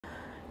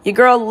Your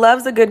girl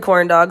loves a good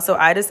corn dog, so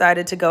I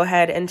decided to go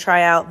ahead and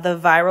try out the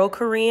viral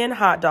Korean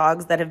hot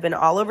dogs that have been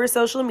all over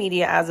social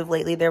media as of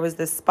lately. There was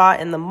this spot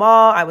in the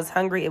mall. I was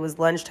hungry. It was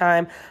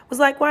lunchtime. Was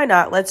like, why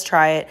not? Let's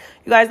try it.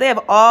 You guys, they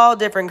have all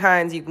different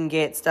kinds you can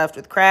get, stuffed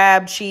with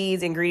crab,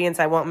 cheese, ingredients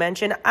I won't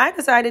mention. I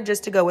decided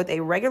just to go with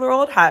a regular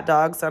old hot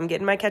dog, so I'm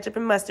getting my ketchup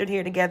and mustard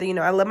here together. You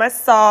know, I love my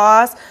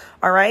sauce.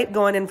 All right,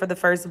 going in for the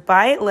first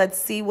bite. Let's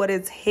see what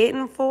it's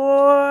hitting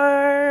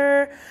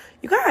for.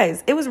 You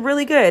guys, it was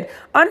really good.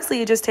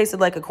 Honestly, it just tasted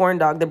like a corn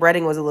dog. The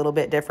breading was a little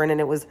bit different and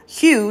it was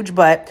huge,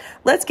 but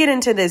let's get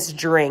into this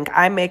drink.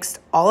 I mixed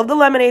all of the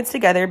lemonades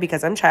together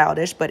because I'm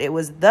childish, but it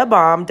was the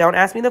bomb. Don't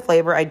ask me the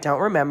flavor. I don't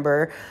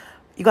remember.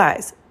 You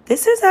guys,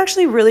 this is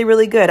actually really,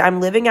 really good.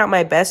 I'm living out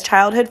my best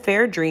childhood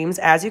fair dreams.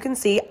 As you can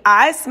see,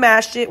 I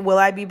smashed it. Will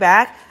I be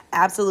back?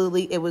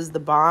 Absolutely. It was the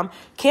bomb.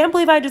 Can't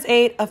believe I just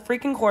ate a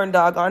freaking corn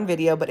dog on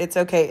video, but it's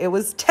okay. It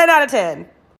was 10 out of 10.